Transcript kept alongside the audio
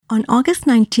On August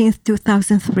 19,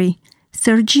 2003,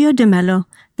 Sergio de Mello,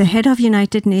 the head of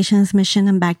United Nations mission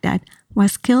in Baghdad,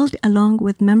 was killed along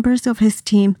with members of his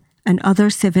team and other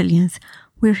civilians.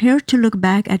 We're here to look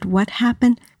back at what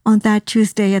happened on that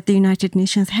Tuesday at the United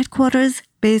Nations headquarters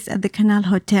based at the Canal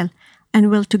Hotel, and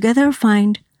we'll together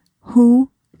find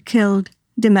who killed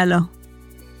de Mello.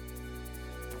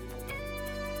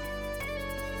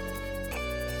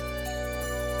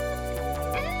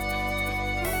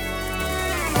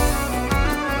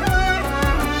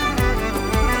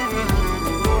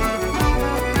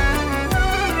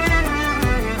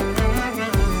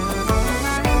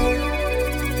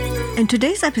 In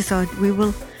today's episode, we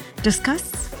will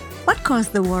discuss what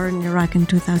caused the war in Iraq in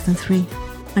 2003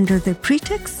 under the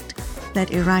pretext that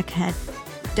Iraq had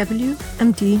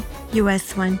WMD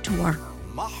US went to war.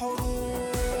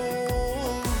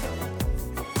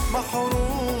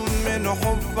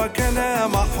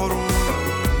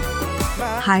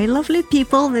 Hi, lovely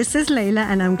people. This is Layla,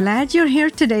 and I'm glad you're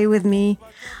here today with me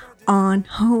on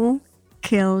Who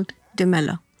Killed de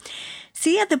Mello.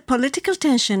 See, the political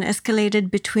tension escalated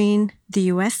between the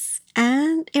U.S.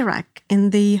 and Iraq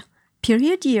in the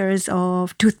period years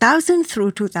of 2000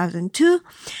 through 2002,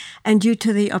 and due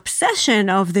to the obsession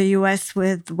of the U.S.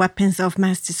 with weapons of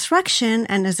mass destruction,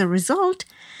 and as a result,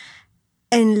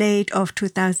 in late of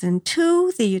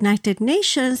 2002, the United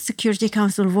Nations Security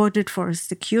Council voted for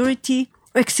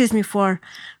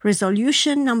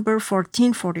resolution number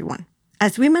 1441.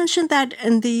 As we mentioned that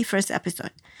in the first episode.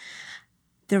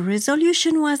 The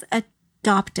resolution was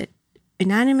adopted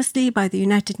unanimously by the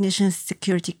United Nations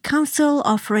Security Council,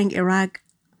 offering Iraq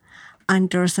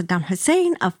under Saddam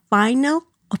Hussein a final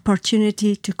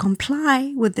opportunity to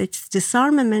comply with its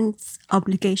disarmament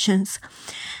obligations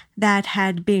that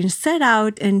had been set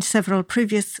out in several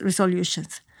previous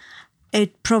resolutions.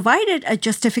 It provided a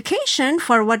justification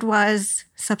for what was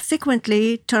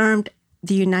subsequently termed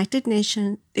the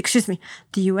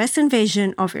U.S.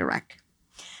 invasion of Iraq.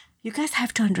 You guys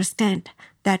have to understand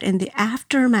that in the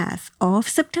aftermath of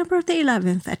September the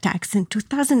 11th attacks in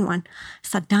 2001,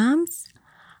 Saddam's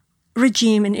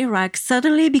regime in Iraq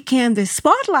suddenly became the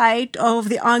spotlight of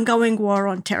the ongoing war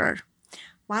on terror.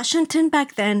 Washington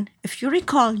back then, if you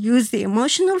recall, used the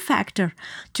emotional factor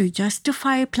to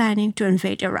justify planning to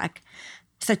invade Iraq,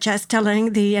 such as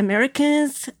telling the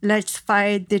Americans, let's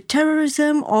fight the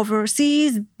terrorism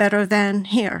overseas better than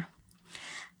here,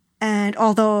 and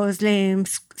all those lame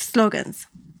slogans.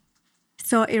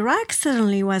 So Iraq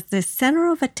suddenly was the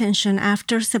center of attention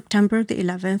after September the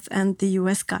 11th, and the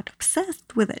U.S. got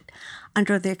obsessed with it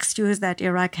under the excuse that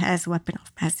Iraq has weapons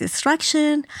of mass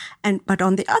destruction. But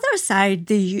on the other side,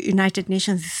 the United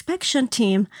Nations inspection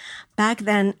team back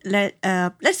then,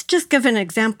 let's just give an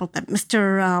example that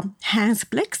Mr. Hans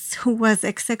Blix, who was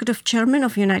executive chairman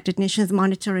of United Nations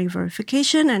Monetary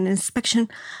Verification and Inspection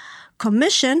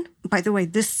Commission. By the way,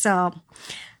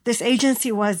 this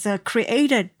agency was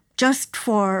created just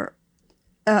for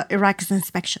Iraq's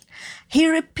inspection. He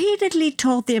repeatedly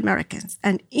told the Americans,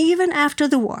 and even after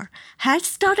the war had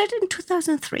started in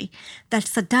 2003, that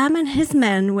Saddam and his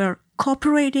men were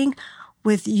cooperating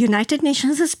with United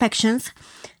Nations inspectors,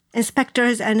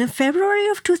 and in February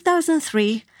of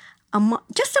 2003,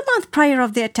 just a month prior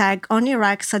of the attack on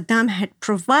Iraq, Saddam had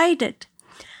provided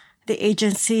the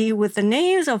agency with the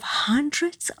names of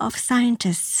hundreds of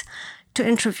scientists to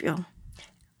interview.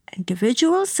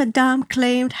 Individuals Saddam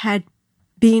claimed had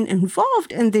been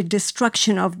involved in the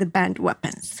destruction of the banned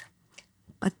weapons.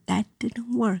 But that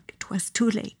didn't work. It was too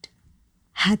late.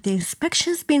 Had the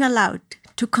inspections been allowed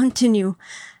to continue,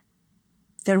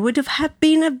 there would have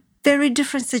been a very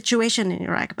different situation in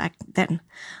Iraq back then.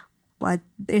 But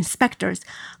the inspectors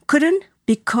couldn't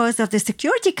because of the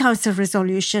Security Council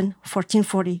Resolution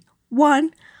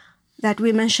 1441 that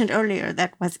we mentioned earlier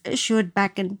that was issued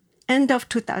back in end of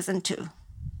 2002.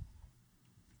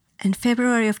 In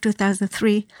February of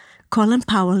 2003, Colin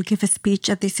Powell gave a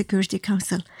speech at the Security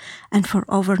Council, and for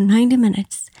over 90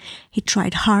 minutes, he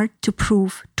tried hard to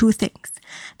prove two things: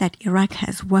 that Iraq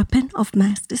has weapons of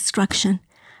mass destruction,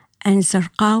 and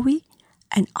Zarqawi,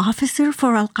 an officer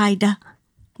for Al-Qaeda,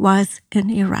 was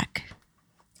in Iraq.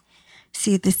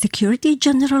 See, the Security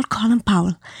General Colin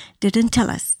Powell didn't tell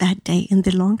us that day in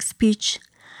the long speech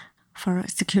for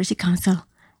Security Council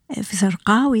if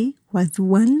Zarqawi was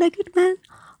one-legged man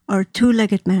or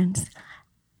two-legged man.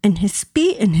 In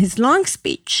his long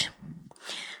speech,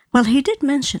 well, he did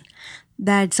mention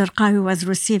that Zarqawi was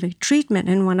receiving treatment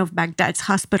in one of Baghdad's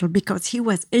hospitals because he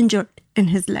was injured in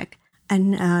his leg.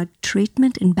 And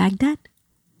treatment in Baghdad?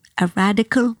 A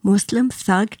radical Muslim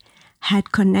thug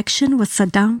had connection with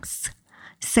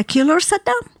secular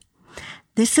Saddam?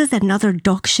 this is another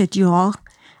dog shit, you all.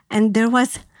 And there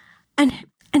was, and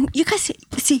you guys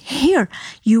see here,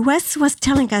 U.S. was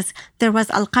telling us there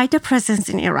was Al-Qaeda presence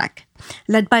in Iraq,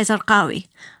 led by Zarqawi.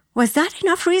 Was that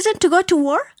enough reason to go to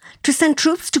war? To send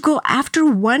troops to go after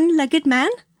one-legged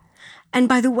man? And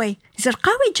by the way,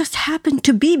 Zarqawi just happened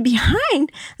to be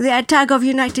behind the attack of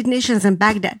United Nations in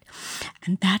Baghdad.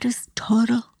 And that is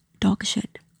total dog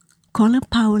shit. Colin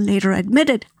Powell later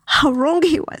admitted how wrong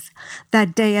he was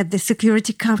that day at the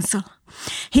Security Council.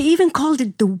 He even called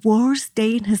it the worst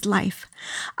day in his life.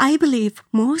 I believe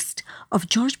most of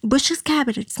George Bush's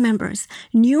cabinet members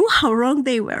knew how wrong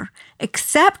they were,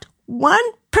 except one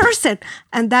person,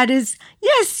 and that is,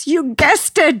 yes, you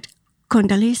guessed it,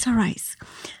 Condoleezza Rice.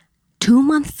 2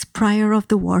 months prior of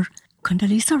the war,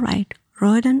 Condoleezza Rice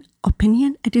wrote an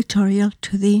opinion editorial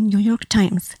to the New York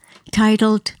Times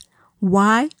titled,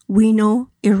 "Why We Know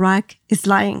Iraq is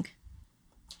Lying."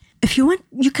 If you want,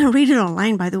 you can read it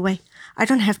online, by the way. I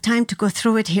don't have time to go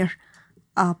through it here.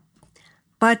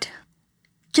 But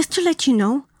just to let you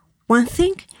know, one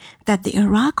thing, that the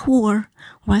Iraq war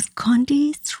was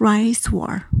Condoleezza Rice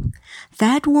war.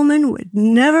 That woman would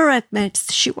never admit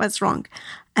she was wrong.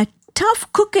 A tough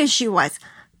cookie she was.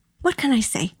 What can I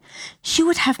say? She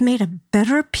would have made a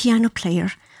better piano player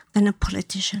than a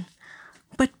politician.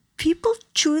 But people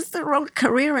choose the wrong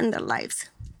career in their lives.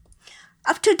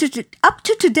 Up to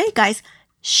today, guys,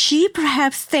 she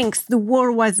perhaps thinks the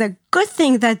war was a good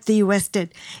thing that the U.S.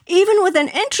 did. Even with an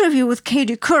interview with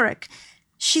Katie Couric,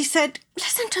 she said,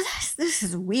 listen to this. This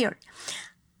is weird.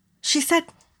 She said,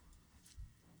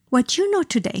 what you know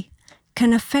today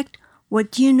can affect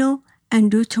what you know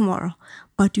and do tomorrow.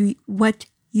 But what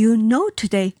you know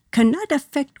today cannot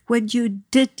affect what you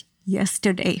did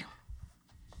yesterday.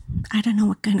 I don't know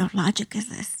what kind of logic is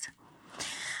this.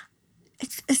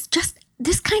 It's just,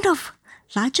 this kind of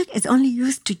logic is only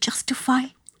used to justify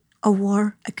a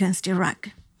war against Iraq.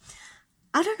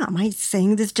 I don't know, am I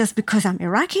saying this just because I'm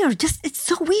Iraqi or just, it's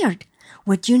so weird.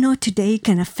 What you know today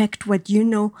can affect what you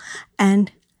know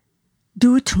and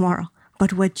do tomorrow.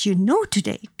 But what you know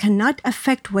today cannot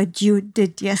affect what you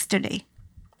did yesterday.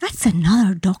 That's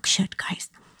another dog shit, guys.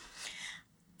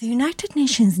 The United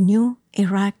Nations knew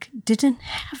Iraq didn't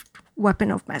have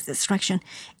weapon of mass destruction.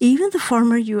 Even the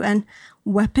former UN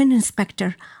weapon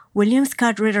inspector, William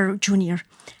Scott Ritter Jr.,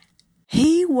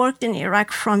 he worked in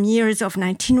Iraq from years of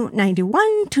 1991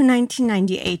 to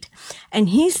 1998, and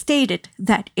he stated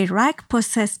that Iraq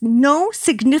possessed no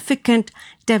significant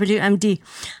WMD,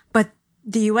 but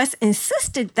the U.S.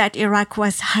 insisted that Iraq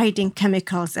was hiding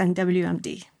chemicals and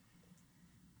WMD.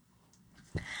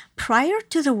 Prior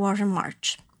to the war in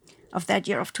March of that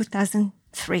year of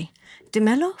 2003,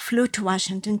 DeMello flew to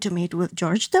Washington to meet with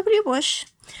George W. Bush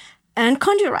and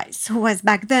Condoleezza Rice, who was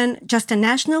back then just a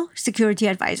national security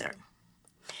advisor.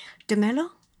 DeMello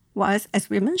was, as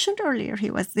we mentioned earlier, he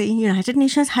was the United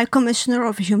Nations High Commissioner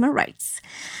of Human Rights,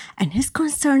 and his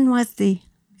concern was the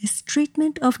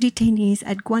mistreatment of detainees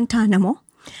at Guantanamo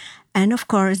and, of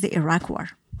course, the Iraq War.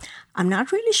 I'm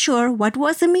not really sure what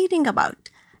was the meeting about.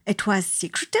 It was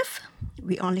secretive.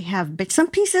 We only have bits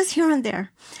and pieces here and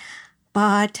there.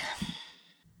 But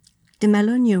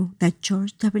DeMello knew that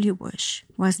George W. Bush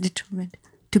was determined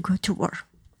to go to war.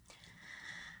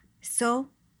 So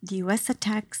the U.S.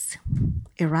 attacks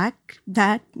Iraq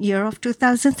that year of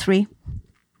 2003.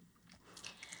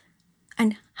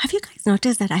 And have you guys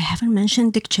noticed that I haven't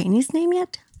mentioned Dick Cheney's name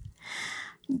yet?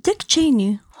 Dick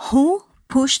Cheney, who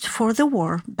pushed for the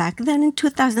war back then in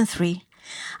 2003.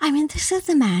 I mean, this is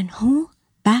the man who,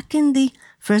 back in the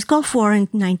First Gulf War in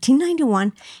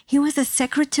 1991, he was the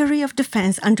Secretary of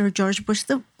Defense under George Bush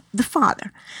the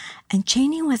father. And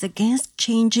Cheney was against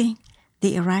changing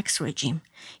the Iraq's regime.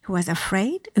 He was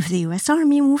afraid if the U.S.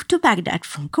 Army moved to Baghdad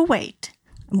from Kuwait,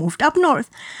 moved up north,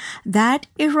 that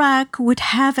Iraq would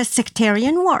have a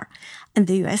sectarian war and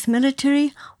the U.S.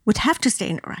 military would have to stay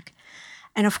in Iraq.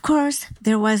 And of course,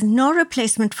 there was no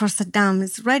replacement for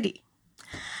Saddam ready.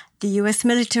 The U.S.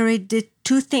 military did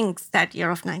two things that year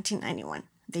of 1991.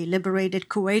 They liberated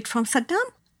Kuwait from Saddam,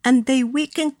 and they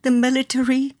weakened the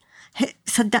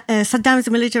Saddam's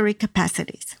military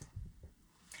capacities.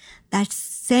 That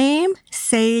same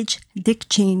sage Dick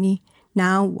Cheney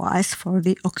now was for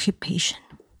the occupation.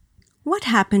 What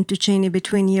happened to Cheney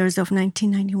between years of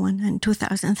 1991 and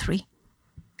 2003?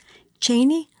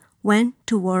 Cheney went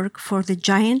to work for the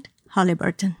giant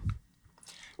Halliburton.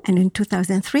 And in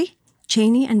 2003,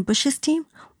 Cheney and Bush's team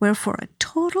were for a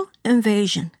total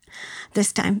invasion.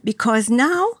 This time, because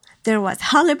now there was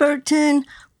Halliburton,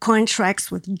 contracts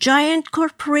with giant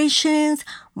corporations,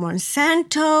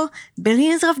 Monsanto,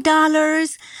 billions of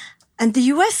dollars, And the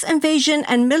U.S. invasion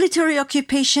and military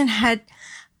occupation had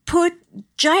put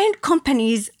giant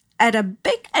companies at a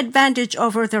big advantage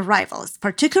over their rivals,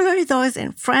 particularly those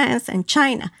in France and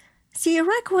China. See,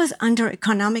 Iraq was under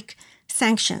economic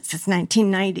sanctions since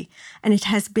 1990, and it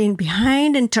has been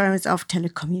behind in terms of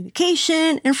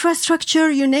telecommunication, infrastructure,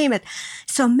 you name it.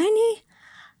 So many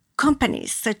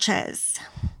companies such as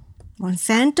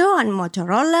Monsanto and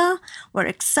Motorola were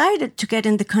excited to get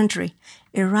in the country.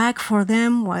 Iraq for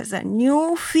them was a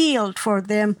new field for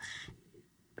them,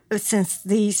 since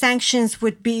the sanctions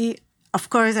would be, of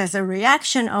course, as a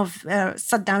reaction of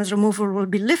Saddam's removal, will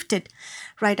be lifted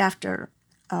right after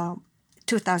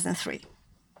 2003.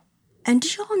 And do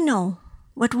you all know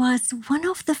what was one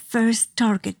of the first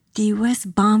targets the U.S.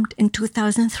 bombed in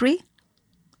 2003?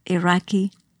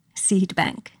 Iraqi seed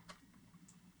bank.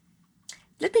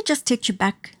 Let me just take you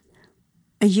back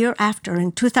a year after,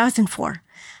 in 2004.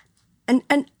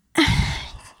 And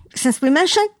since we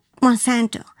mentioned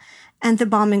Monsanto and the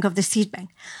bombing of the seed bank,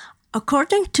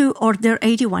 according to Order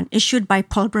 81 issued by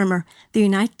Paul Bremer,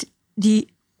 the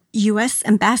U.S.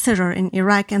 ambassador in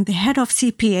Iraq and the head of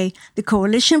CPA, the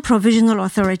Coalition Provisional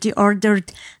Authority,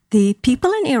 ordered the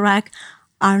people in Iraq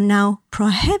are now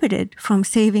prohibited from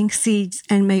saving seeds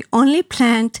and may only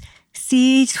plant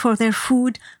seeds for their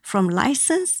food from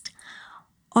licensed,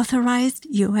 authorized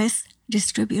U.S.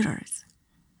 distributors.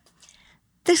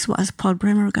 This was Paul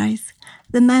Bremer, guys,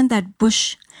 the man that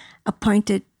Bush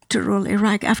appointed to rule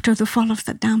Iraq after the fall of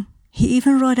Saddam. He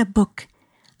even wrote a book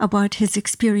about his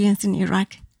experience in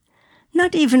Iraq.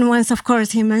 Not even once, of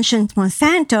course, he mentioned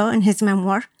Monsanto in his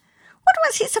memoir. What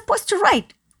was he supposed to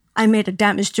write? I made a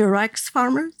damage to Iraq's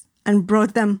farmers and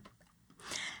brought them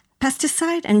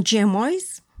pesticide and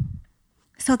GMOs.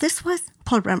 So this was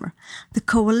Paul Bremer, the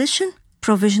Coalition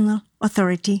Provisional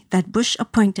Authority that Bush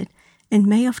appointed in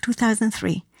May of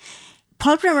 2003.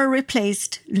 Paul Bremer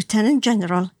replaced Lieutenant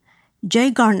General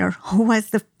Jay Garner, who was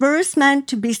the first man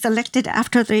to be selected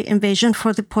after the invasion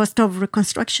for the post of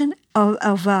reconstruction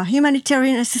of a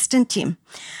humanitarian assistance team.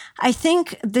 I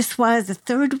think this was the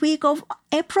third week of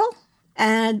April.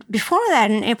 And before that,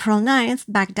 on April 9th,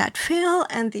 Baghdad fell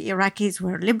and the Iraqis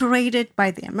were liberated by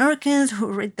the Americans who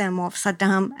rid them of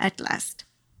Saddam at last.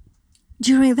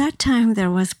 During that time,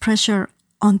 there was pressure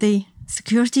on the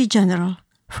Security General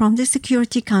from the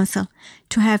Security Council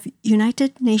to have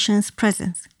United Nations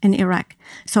presence in Iraq.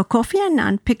 So Kofi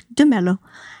Annan picked de Mello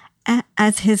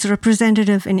as his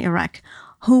representative in Iraq,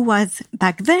 who was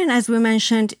back then, as we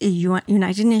mentioned, a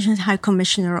United Nations High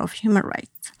Commissioner of Human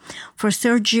Rights. For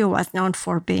Sergio was known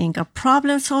for being a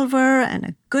problem solver and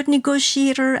a good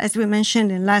negotiator, as we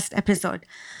mentioned in last episode,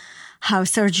 how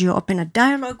Sergio opened a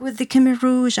dialogue with the Khmer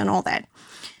Rouge and all that.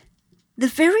 The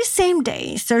very same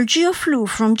day, Sergio flew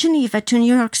from Geneva to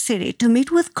New York City to meet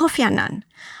with Kofi Annan.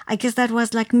 I guess that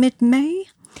was like mid-May.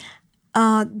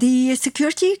 The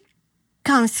Security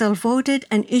Council voted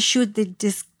and issued the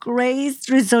disgraced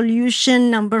resolution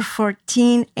number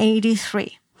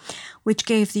 1483, which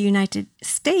gave the United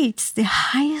States the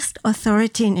highest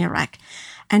authority in Iraq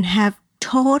and have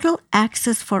total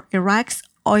access for Iraq's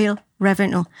oil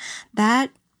revenue.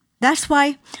 That's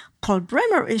why Paul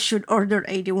Bremer issued Order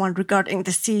 81 regarding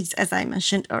the seeds, as I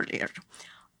mentioned earlier.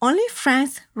 Only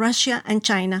France, Russia, and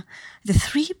China, the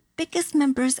three biggest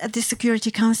members at the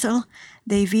Security Council,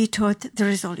 they vetoed the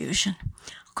resolution.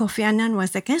 Kofi Annan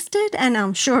was against it, and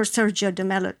I'm sure Sergio de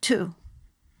Mello too.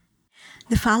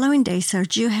 The following day,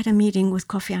 Sergio had a meeting with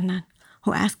Kofi Annan,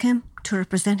 who asked him to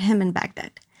represent him in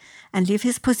Baghdad and leave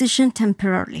his position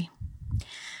temporarily.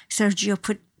 Sergio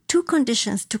put two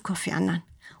conditions to Kofi Annan.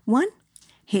 One,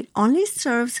 he only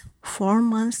serves 4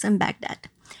 months in Baghdad.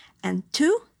 And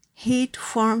two, he'd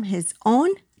form his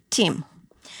own team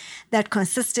that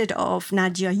consisted of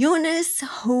Nadia Yunus,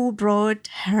 who brought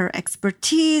her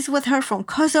expertise with her from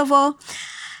Kosovo,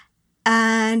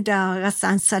 and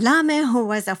Ghassan Salameh, who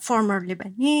was a former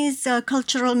Lebanese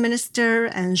cultural minister,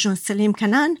 and Jean Salim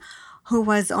Kanan, who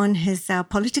was on his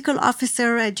political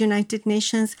officer at United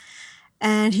Nations.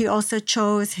 And he also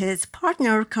chose his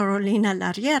partner, Carolina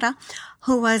Larriera,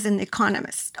 who was an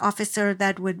economist officer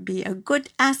that would be a good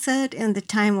asset in the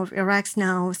time of Iraq's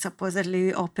now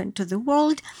supposedly open to the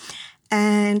world,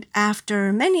 and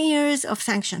after many years of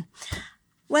sanction.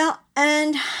 Well,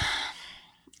 and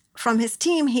from his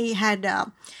team, he had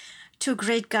two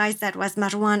great guys. That was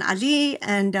Marwan Ali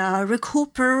and Rick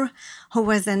Hooper, who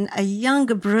was a young,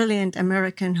 brilliant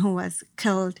American who was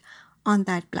killed on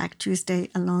that Black Tuesday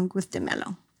along with de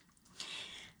Mello.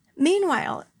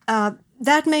 Meanwhile,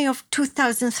 That May of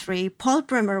 2003, Paul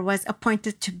Bremer was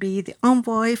appointed to be the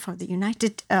envoy for the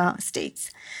United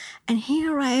States. And he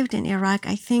arrived in Iraq,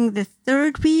 I think, the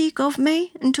third week of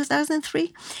May in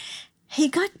 2003. He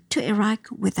got to Iraq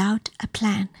without a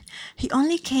plan. He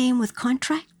only came with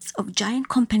contracts of giant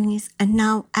companies. And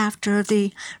now, after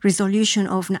the resolution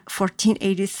of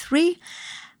 1483,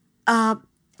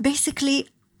 basically,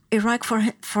 Iraq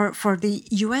for the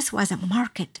U.S. was a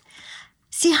market.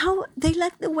 See how they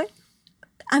led the way?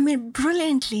 I mean,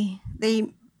 brilliantly,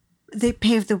 they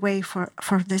paved the way for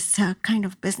this kind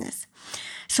of business.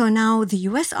 So now the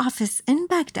U.S. office in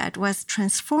Baghdad was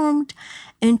transformed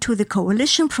into the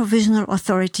Coalition Provisional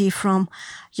Authority from,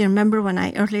 you remember when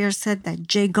I earlier said that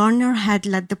Jay Garner had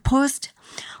led the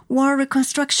post-war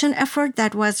reconstruction effort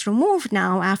that was removed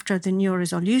now after the new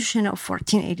resolution of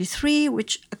 1483,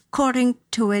 which according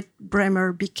to it,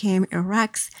 Bremer became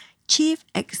Iraq's chief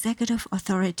executive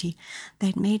authority.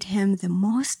 That made him the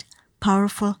most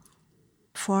powerful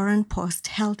foreign post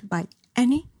held by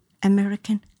any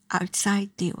American outside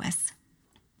the U.S.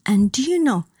 And do you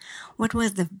know what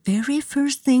was the very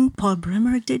first thing Paul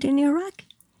Bremer did in Iraq?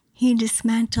 He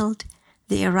dismantled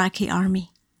the Iraqi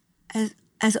army.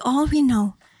 As all we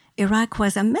know, Iraq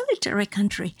was a military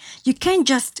country. You can't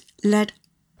just let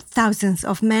thousands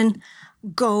of men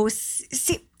go.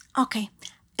 See, okay,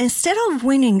 instead of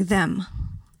winning them,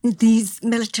 these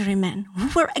military men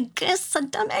who were against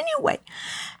Saddam anyway,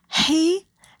 he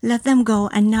let them go,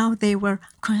 and now they were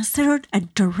considered a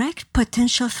direct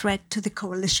potential threat to the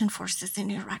coalition forces in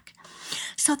Iraq.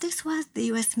 So this was the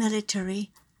U.S.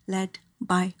 military led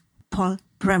by Paul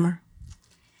Bremer.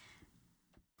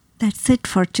 That's it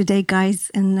for today,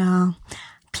 guys. And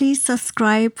please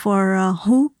subscribe for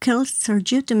Who Killed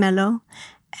Sergio de Mello.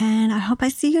 And I hope I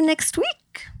see you next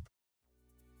week.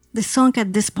 The song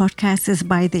at this podcast is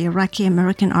by the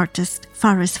Iraqi-American artist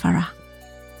Faris Farah.